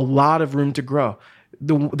a lot of room to grow.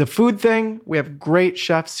 The food thing, we have great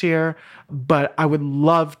chefs here, but I would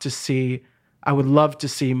love to see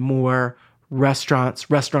more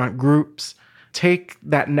restaurant groups take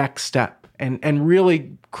that next step and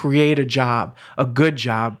really create a good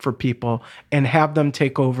job for people, and have them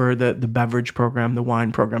take over the beverage program, the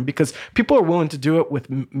wine program, because people are willing to do it with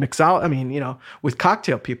with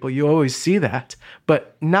cocktail people. You always see that,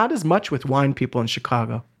 but not as much with wine people in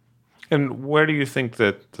Chicago. And where do you think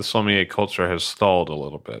that the sommelier culture has stalled a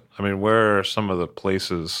little bit? I mean, where are some of the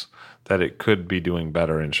places that it could be doing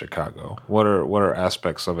better in Chicago? What are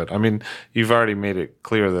aspects of it? I mean, you've already made it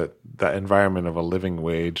clear that that environment of a living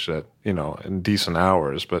wage, that in decent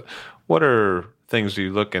hours, but what are things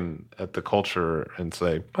you look at the culture and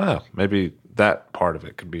say, maybe that part of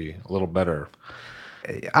it could be a little better?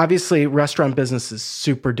 Obviously, restaurant business is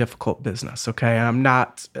super difficult business, okay? I'm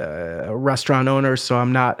not a restaurant owner, so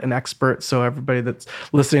I'm not an expert. So everybody that's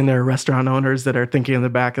listening, there are restaurant owners that are thinking in the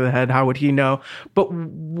back of the head, how would he know? But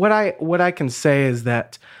what I can say is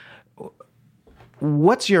that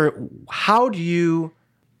how do you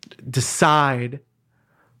decide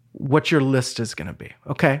what your list is going to be,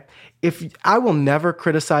 okay? I will never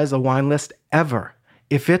criticize a wine list ever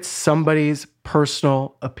if it's somebody's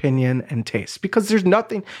personal opinion and taste, because there's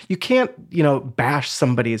nothing, you can't, bash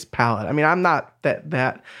somebody's palate. I mean, I'm not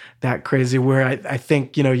that crazy where I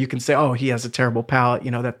think, you can say, oh, he has a terrible palate,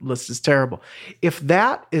 that list is terrible. If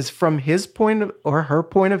that is from his point or her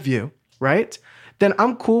point of view, right, then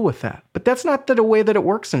I'm cool with that. But that's not the way that it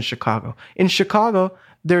works in Chicago. In Chicago,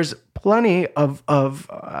 there's plenty of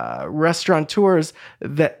restaurateurs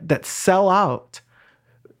that sell out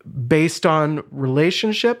based on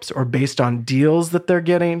relationships or based on deals that they're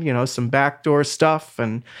getting, some backdoor stuff.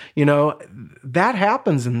 And, that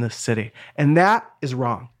happens in this city, and that is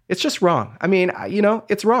wrong. It's just wrong. I mean,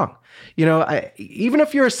 it's wrong. Even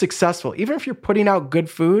if you're successful, even if you're putting out good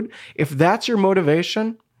food, if that's your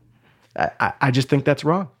motivation, I just think that's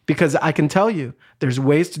wrong, because I can tell you there's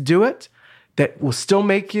ways to do it that will still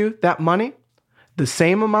make you that money, the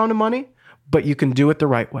same amount of money, but you can do it the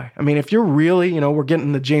right way. I mean, if you're really, we're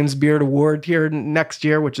getting the James Beard Award here next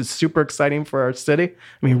year, which is super exciting for our city.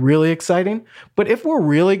 I mean, really exciting. But if we're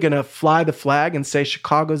really going to fly the flag and say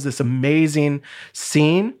Chicago's this amazing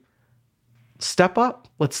scene, step up.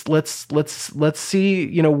 Let's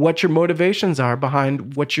see, what your motivations are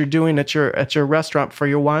behind what you're doing at your restaurant for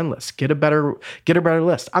your wine list. Get a better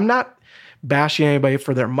list. I'm not bashing anybody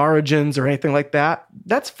for their margins or anything like that.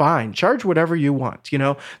 That's fine. Charge whatever you want.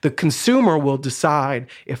 The consumer will decide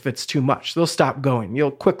if it's too much. They'll stop going. You'll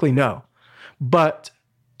quickly know. But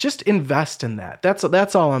just invest in that.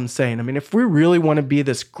 That's all I'm saying. I mean, if we really want to be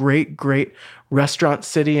this great restaurant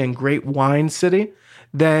city and great wine city,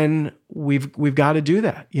 then we've got to do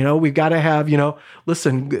that. We've got to have,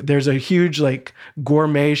 listen, there's a huge like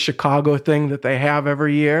gourmet Chicago thing that they have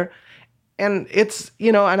every year. And it's,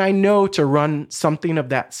 and I know to run something of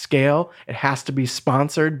that scale, it has to be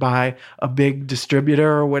sponsored by a big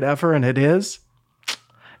distributor or whatever. And it is.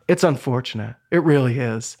 It's unfortunate. It really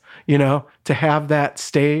is, to have that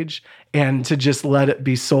stage and to just let it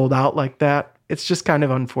be sold out like that. It's just kind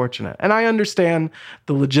of unfortunate. And I understand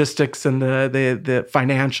the logistics and the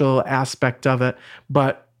financial aspect of it.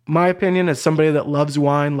 But my opinion, as somebody that loves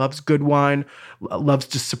wine, loves good wine, loves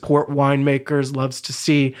to support winemakers, loves to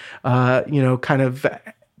see, wine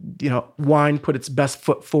put its best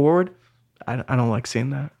foot forward, I don't like seeing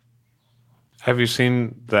that. Have you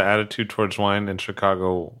seen the attitude towards wine in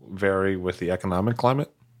Chicago vary with the economic climate?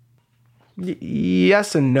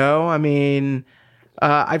 Yes and no. I mean,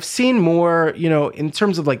 I've seen more, in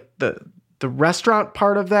terms of like the restaurant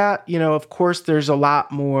part of that, of course, there's a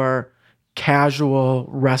lot more casual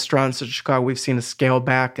restaurants in Chicago. We've seen a scale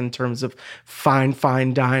back in terms of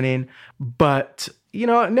fine dining. But,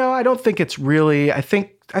 no, I don't think it's really, I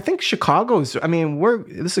think Chicago's,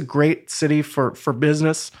 this is a great city for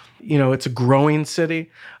business. It's a growing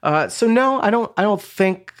city. So no, I don't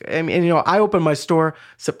think, I opened my store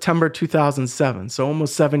September 2007. So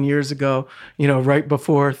almost 7 years ago, right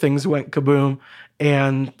before things went kaboom.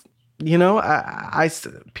 And,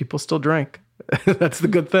 people still drink. That's the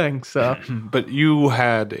good thing. So, but you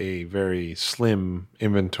had a very slim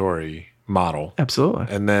inventory model. Absolutely.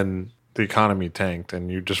 And then the economy tanked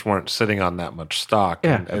and you just weren't sitting on that much stock.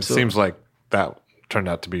 Yeah, and it seems like that turned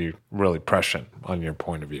out to be really prescient on your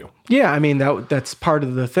point of view. Yeah, that's part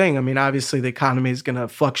of the thing. Obviously the economy is going to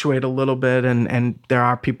fluctuate a little bit and there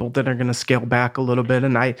are people that are going to scale back a little bit.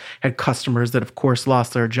 And I had customers that of course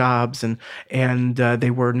lost their jobs and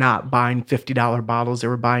they were not buying $50 bottles. They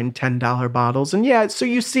were buying $10 bottles. And yeah, so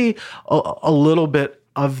you see a little bit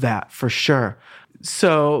of that for sure.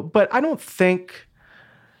 So, but I don't think,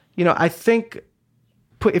 I think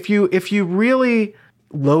if you really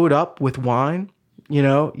load up with wine,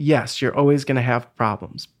 yes, you're always going to have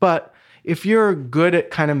problems. But if you're good at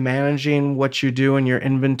kind of managing what you do in your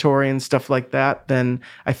inventory and stuff like that, then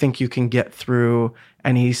I think you can get through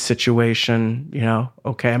any situation,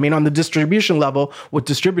 okay. On the distribution level, what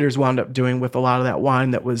distributors wound up doing with a lot of that wine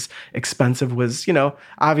that was expensive was,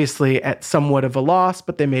 obviously at somewhat of a loss,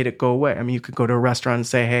 but they made it go away. You could go to a restaurant and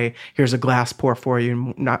say, hey, here's a glass pour for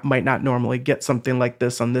you. Might not normally get something like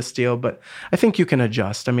this on this deal, but I think you can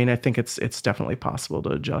adjust. I think it's definitely possible to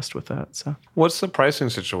adjust with that. So, what's the pricing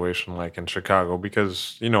situation like in Chicago?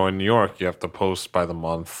 Because, in New York, you have to post by the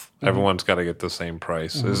month. Mm-hmm. Everyone's got to get the same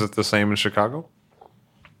price. Mm-hmm. Is it the same in Chicago?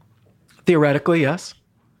 Theoretically, yes.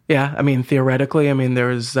 Yeah, theoretically,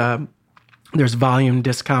 there's volume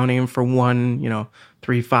discounting for one,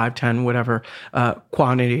 3, 5, 10, whatever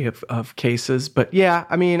quantity of cases. But yeah,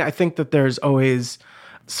 I think that there's always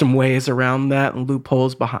some ways around that and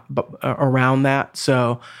loopholes around that.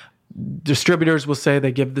 So distributors will say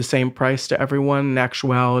they give the same price to everyone. In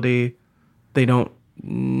actuality, they don't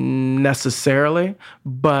necessarily.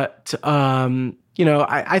 But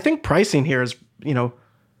I think pricing here is,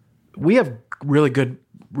 we have really good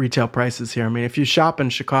retail prices here. If you shop in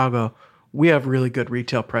Chicago, we have really good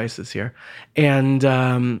retail prices here. And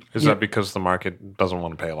is that because the market doesn't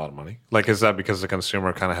want to pay a lot of money? Like, is that because the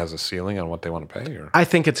consumer kind of has a ceiling on what they want to pay? Or? I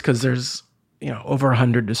think it's because there's, over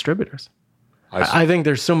 100 distributors. I think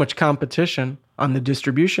there's so much competition on the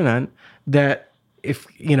distribution end that if,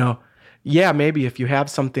 maybe if you have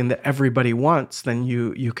something that everybody wants, then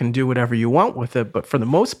you can do whatever you want with it. But for the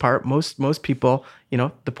most part, most people,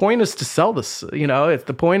 the point is to sell this. If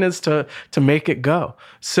the point is to make it go.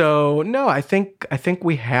 So no, I think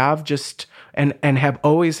we have just and have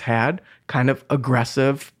always had kind of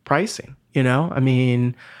aggressive pricing. Yeah,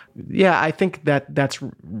 I think that's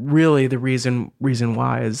really the reason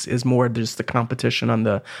why is more just the competition on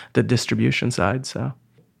the distribution side. So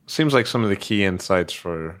seems like some of the key insights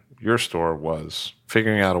for your store was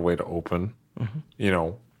figuring out a way to open,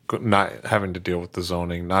 mm-hmm. Not having to deal with the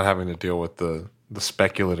zoning, not having to deal with the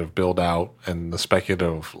speculative build out and the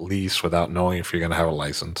speculative lease without knowing if you're going to have a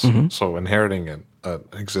license. Mm-hmm. So inheriting an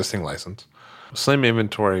existing license, slim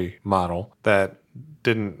inventory model that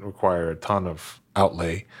didn't require a ton of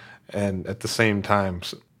outlay and at the same time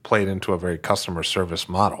played into a very customer service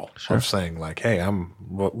model of saying like, hey, I'm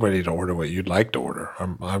ready to order what you'd like to order.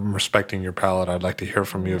 I'm respecting your palate. I'd like to hear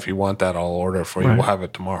from you. If you want that, I'll order it for you. We'll have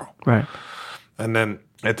it tomorrow. Right. And then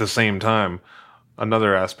at the same time,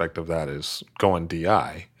 another aspect of that is going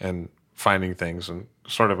DI and finding things and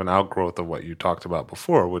sort of an outgrowth of what you talked about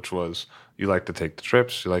before, which was you like to take the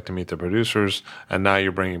trips, you like to meet the producers, and now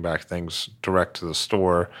you're bringing back things direct to the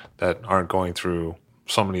store that aren't going through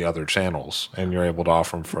so many other channels, and you're able to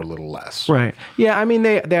offer them for a little less. Right. Yeah. I mean,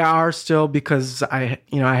 they are still, because I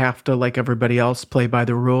have to, like everybody else, play by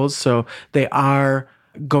the rules. So they are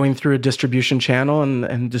going through a distribution channel,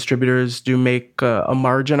 and distributors do make a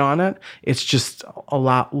margin on it. It's just a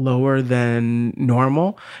lot lower than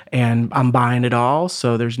normal, and I'm buying it all,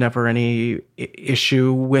 so there's never any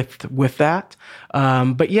issue with that.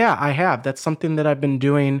 But yeah, I have. That's something that I've been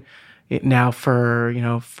doing now for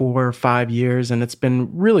 4 or 5 years, and it's been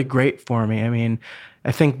really great for me. I mean,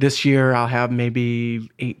 I think this year I'll have maybe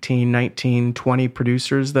 18, 19, 20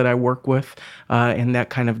 producers that I work with in that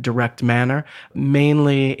kind of direct manner,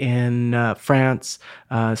 mainly in France,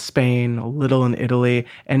 Spain, a little in Italy,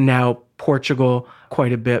 and now Portugal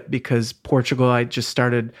quite a bit, because Portugal I just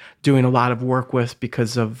started doing a lot of work with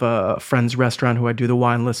because of a friend's restaurant who I do the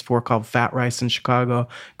wine list for, called Fat Rice in Chicago.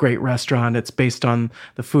 Great restaurant. It's based on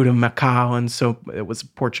the food of Macau, and so it was a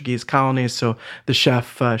Portuguese colony. So the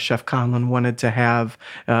chef Conlon wanted to have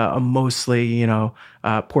a mostly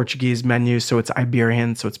Portuguese menu. So it's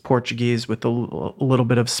Iberian, so it's Portuguese with a little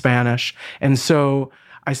bit of Spanish. And so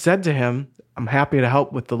I said to him, I'm happy to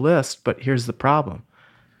help with the list, but here's the problem.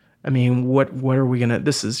 I mean, what are we going to,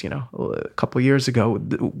 this is, a couple of years ago,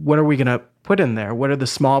 what are we going to put in there? What are the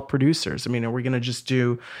small producers? I mean, are we going to just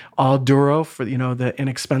do all Douro for, the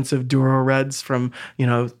inexpensive Douro reds from,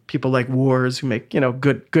 people like Wars who make,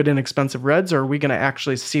 good inexpensive reds? Or are we going to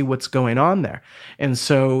actually see what's going on there? And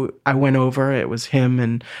so I went over, it was him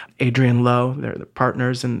and Adrian Lowe, they're the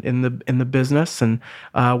partners in the business. And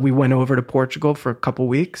we went over to Portugal for a couple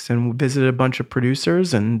weeks and visited a bunch of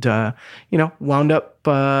producers and, wound up,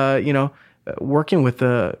 working with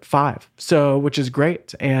the 5, so, which is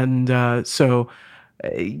great. And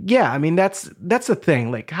yeah, I mean, that's the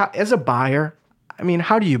thing. Like, as a buyer, I mean,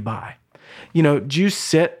 how do you buy? Do you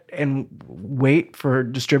sit and wait for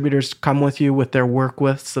distributors to come with you with their work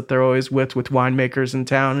lists that they're always with winemakers in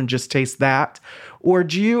town and just taste that? Or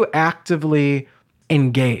do you actively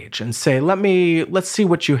engage and say, let's see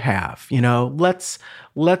what you have,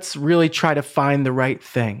 let's really try to find the right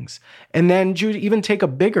things. And then you even take a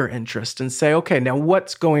bigger interest and say, okay, now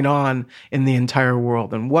what's going on in the entire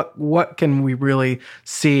world, and what can we really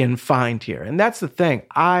see and find here? And that's the thing.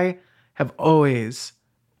 I have always,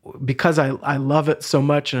 because I love it so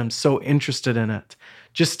much and I'm so interested in it,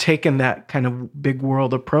 just taken that kind of big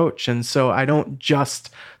world approach. And so I don't just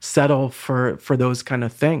settle for those kind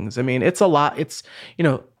of things. I mean, it's a lot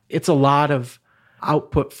of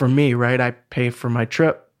output for me, right? I pay for my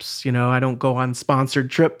trips. I don't go on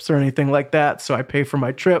sponsored trips or anything like that. So I pay for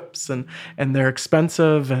my trips, and they're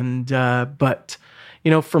expensive. And, but,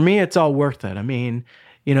 for me, it's all worth it. I mean,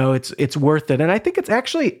 it's worth it. And I think it's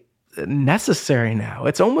actually necessary now.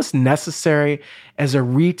 It's almost necessary as a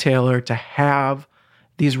retailer to have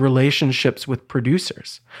these relationships with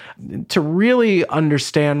producers to really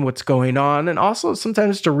understand what's going on, and also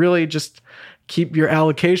sometimes to really just keep your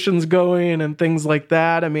allocations going and things like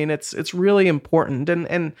that. I mean, it's really important,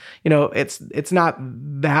 and it's not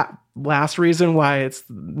that last reason why it's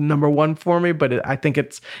number one for me, but I think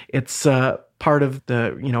it's part of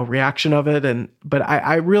the reaction of it. But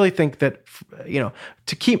I really think that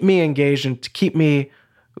to keep me engaged and to keep me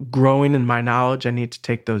growing in my knowledge, I need to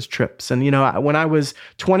take those trips. And, when I was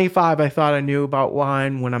 25, I thought I knew about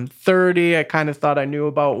wine. When I'm 30, I kind of thought I knew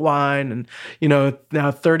about wine. And, now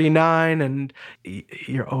 39, and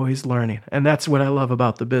you're always learning. And that's what I love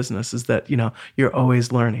about the business, is that, you're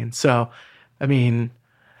always learning. So, I mean,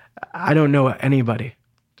 I don't know anybody,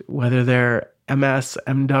 whether they're MS,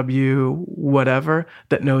 MW, whatever,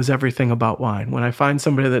 that knows everything about wine. When I find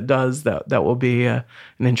somebody that does, that will be an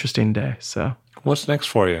interesting day. So, what's next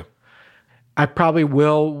for you? I probably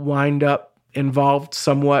will wind up involved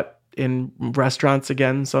somewhat in restaurants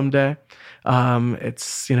again someday.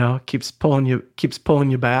 It's keeps pulling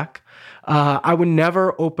you back. I would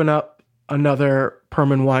never open up another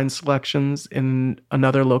Perman Wine Selections in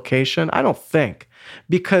another location. I don't think,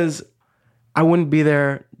 because I wouldn't be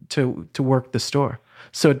there to work the store.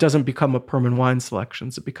 So it doesn't become a Perman Wine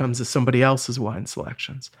Selections. It becomes somebody else's wine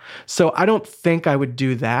selections. So I don't think I would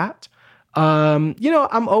do that. I'm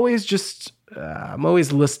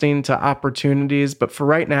always listening to opportunities, but for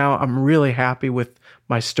right now, I'm really happy with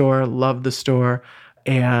my store, love the store.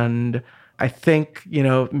 And I think,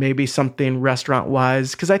 maybe something restaurant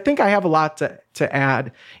wise, because I think I have a lot to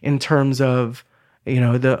add in terms of,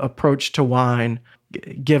 the approach to wine,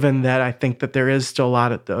 given that I think that there is still a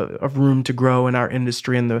lot of room to grow in our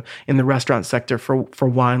industry in the restaurant sector for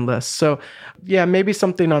wine lists. So yeah, maybe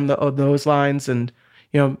something on those lines, and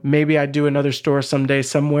maybe I do another store someday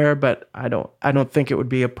somewhere, but I don't think it would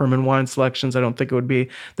be a Perman Wine Selections. I don't think it would be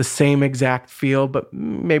the same exact feel, but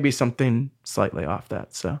maybe something slightly off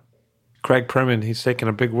that. So Craig Perman, he's taken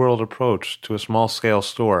a big world approach to a small scale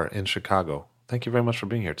store in Chicago. Thank you very much for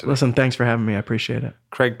being here today. Listen, thanks for having me. I appreciate it.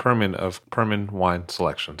 Craig Perman of Perman Wine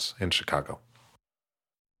Selections in Chicago.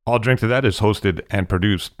 All Drink to That is hosted and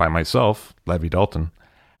produced by myself, Levi Dalton.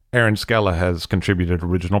 Aaron Scala has contributed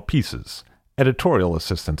original pieces. Editorial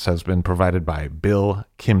assistance has been provided by Bill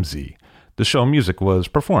Kimsey. The show music was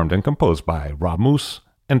performed and composed by Rob Moose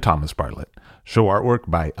and Thomas Bartlett. Show artwork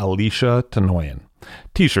by Alicia Tenoyan.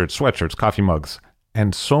 T-shirts, sweatshirts, coffee mugs,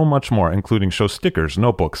 and so much more, including show stickers,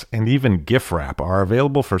 notebooks, and even gift wrap, are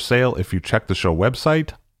available for sale if you check the show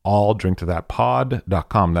website,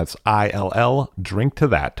 alldrinktothatpod.com. That's ILL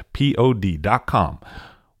drinktothatpod.com,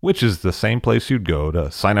 which is the same place you'd go to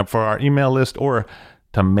sign up for our email list or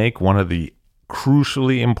to make one of the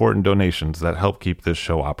crucially important donations that help keep this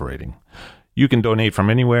show operating. You can donate from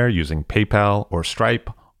anywhere using PayPal or Stripe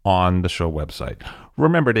on the show website.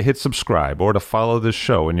 Remember to hit subscribe or to follow this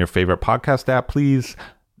show in your favorite podcast app, please.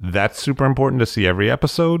 That's super important to see every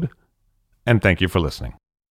episode. And thank you for listening.